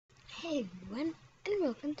Hey everyone, and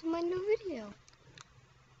welcome to my new video.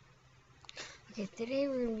 Okay, today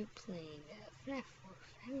we're going to be playing FNAF 4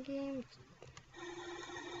 fan game.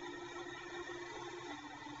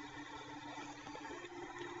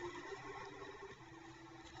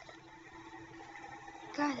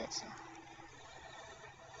 God, that's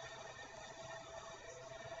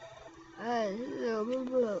loud. This is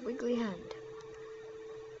a wiggly hand.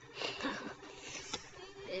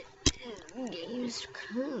 The game is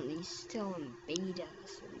currently still in beta,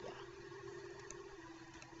 so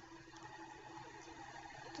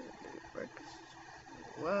yeah.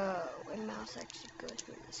 Whoa, my mouse actually goes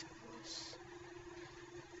through this close.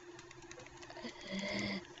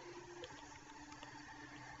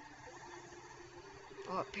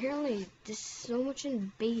 Well, apparently this is so much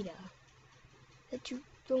in beta that you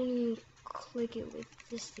don't even click it with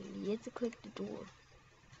this thing. You have to click the door.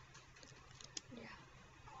 Yeah.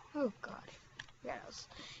 Oh god. Yeah,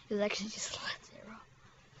 it was actually just left zero.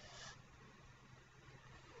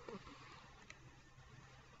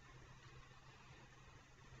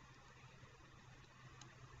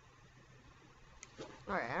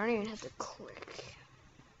 Alright, I don't even have to click.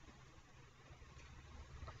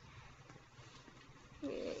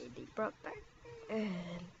 Yay, they brought back.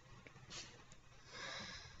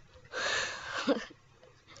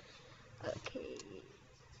 Okay.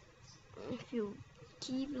 If you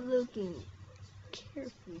keep looking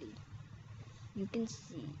carefully, you can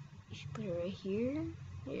see. You should put it right here.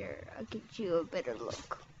 Here, I'll get you a better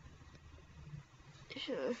look.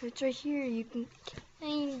 So if it's right here, you can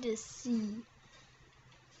kinda see.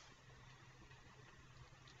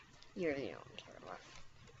 You already know what I'm talking about.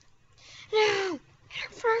 No! It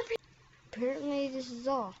affirmed me! Apparently this is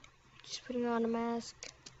all. Just putting on a mask.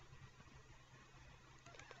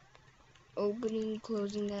 Opening,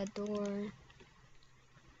 closing that door.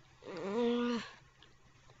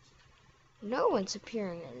 No one's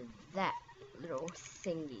appearing in that little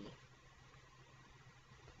thingy.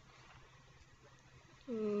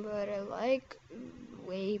 But I like the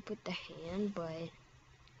way he put the hand, but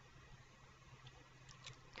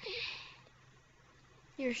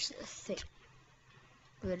here's the thing.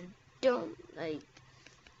 But I don't like.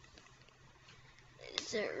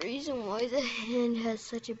 Is there a reason why the hand has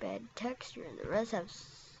such a bad texture and the rest have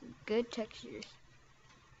good textures?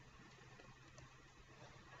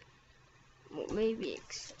 Well, maybe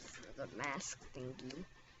except for the mask thingy.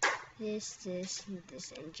 This,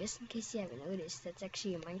 and just in case you haven't noticed, that's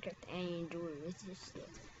actually a Minecraft alien door with just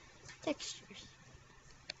textures.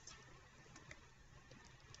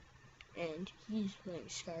 And he's playing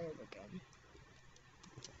Skyrim again.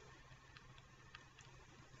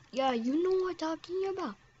 Yeah, you know what I'm talking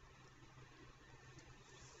about.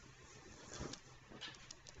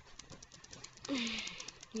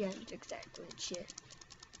 Yeah, that's exactly shit.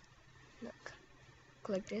 Look,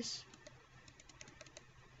 click this.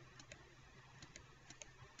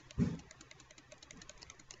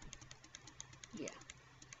 Yeah.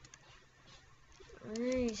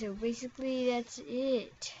 Alright, so basically that's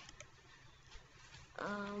it. I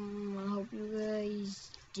hope you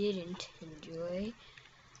guys didn't enjoy,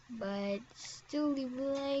 but still leave a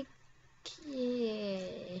like,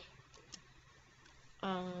 yeah.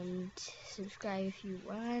 And subscribe if you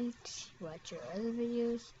want. Watch our other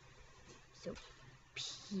videos. So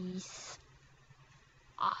peace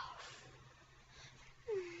off.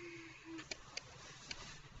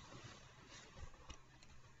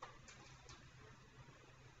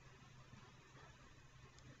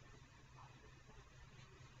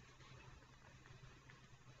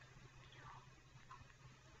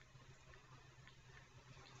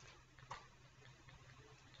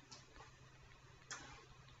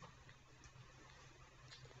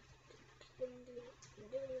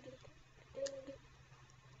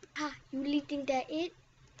 Ah, you really think that it?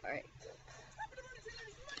 Alright.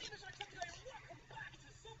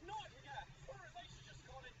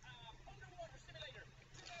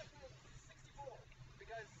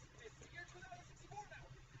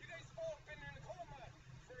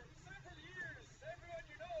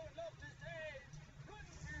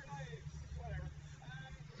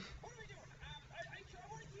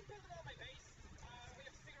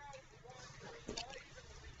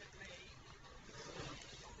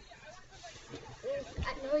 I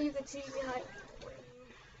know you can see behind.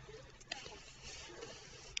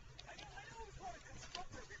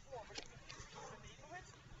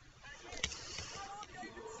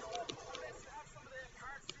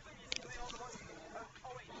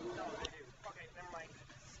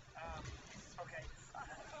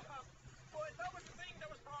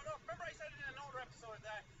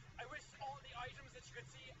 I wish all the items that you could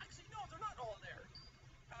see, actually no, they're not all there.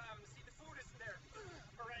 See,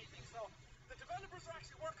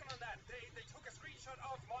 screenshot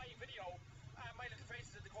of my video, my little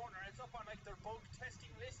faces in the corner. It's up on like their bug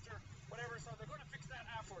testing list or whatever, so they're going to fix that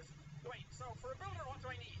afterwards. Wait, so for a builder, what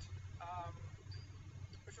do I need?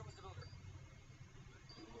 Which one was the builder?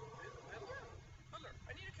 Builder.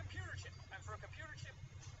 I need a computer chip, and for a computer chip,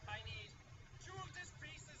 I need dual disc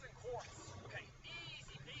pieces and quartz. Okay,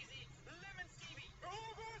 easy peasy, lemon Stevie. Oh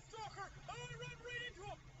God, stalker! Oh, I ran right into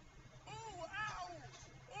him. Oh, ow!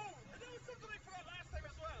 Oh, and that was something I forgot last time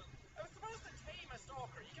as well. I was supposed to tame a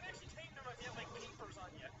stalker. You can actually tame them if you have like peepers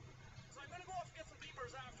on you. So I'm gonna go off and get some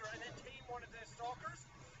peepers after, and then tame one of the stalkers.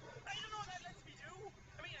 I don't know what that lets me do.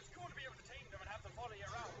 I mean, it's cool to be able to tame them and have them follow you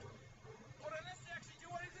around. But unless they actually do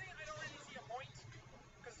anything, I don't really see a point.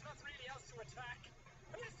 Because there's nothing really else to attack.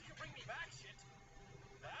 Unless you can bring me back shit.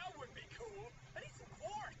 That would be cool. I need some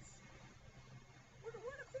quartz.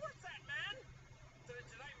 Where the quartz at, man?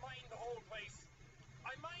 Did I mine the whole place?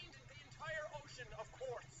 I mined the entire ocean of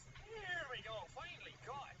quartz. Here we go, finally.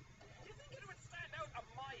 God. You'd think it would stand out a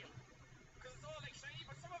mile. Because it's all like shiny,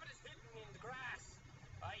 but some of it is hidden in the grass.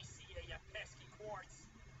 I see you pesky quartz.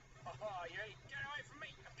 Oh, you get away from me.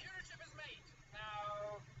 Computer chip is made.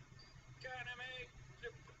 Now, gonna make...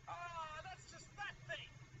 that's just that thing.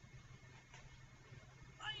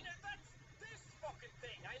 I know, that's this fucking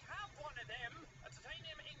thing. I have one of them. A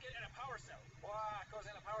titanium ingot and a power cell. What goes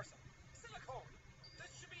in a power cell? Silicone. This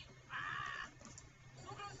should be...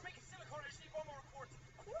 So close to making silicone, I just need one more quartz.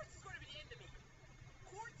 Quartz is going to be the end of me.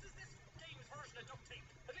 Quartz is this game's version of duct tape.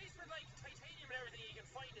 At least with like titanium and everything, you can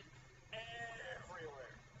find it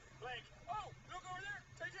everywhere. Like, oh, look over there,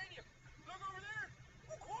 titanium. Look over there,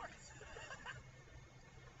 oh, quartz.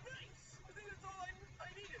 Nice. I think that's all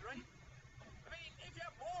I needed, right? I mean, if you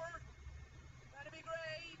have more, that'd be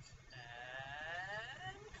great.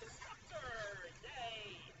 And constructor,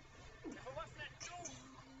 yay. If it wasn't that goof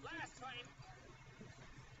last time,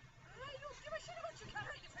 I don't give a shit about your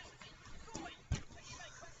calorie deficiency. Go away. I need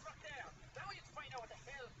my construct there. Now we have to find out what the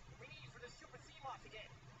hell we need for this stupid sea moth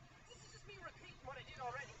again. This is just me repeating what I did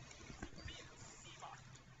already. Vehicle sea moth.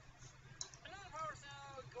 Another power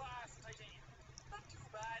cell, glass, titanium. Not too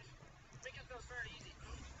bad. Making those fairly easy.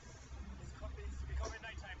 It's becoming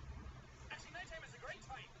nighttime. Actually, nighttime is a great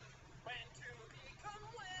time. When to become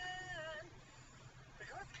when?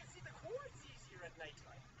 Because you can see the quartz easier at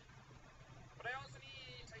nighttime. But I also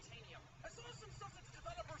need titanium. I saw some stuff that the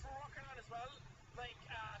developers were working on as well, like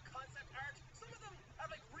concept art. Some of them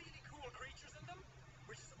have like really cool creatures in them,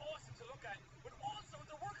 which is awesome to look at. But also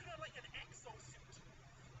they're working on like an exosuit,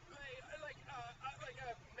 like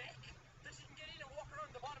a mech that you can get in and walk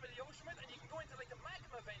around the bottom of the ocean with, and you can go into like the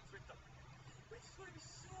magma vents with them, which is going to be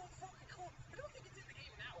so fucking cool. I don't think it's in the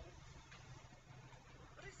game now.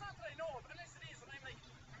 At least not that I know of, unless it is, and I'm like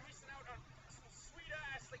missing out on some sweet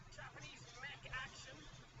ass like Japanese mech action.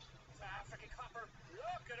 Freaking copper.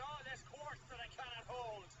 Look at all this quartz that I cannot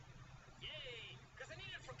hold. Yay! Because I need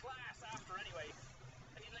it for glass after anyway.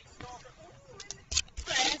 I need like stalker.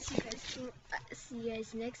 See you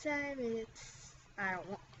guys next time. I don't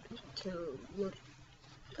want to look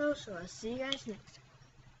close, so I'll see you guys next time.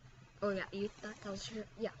 Oh yeah, you thought that was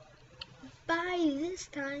yeah. Bye this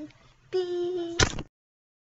time. Peace.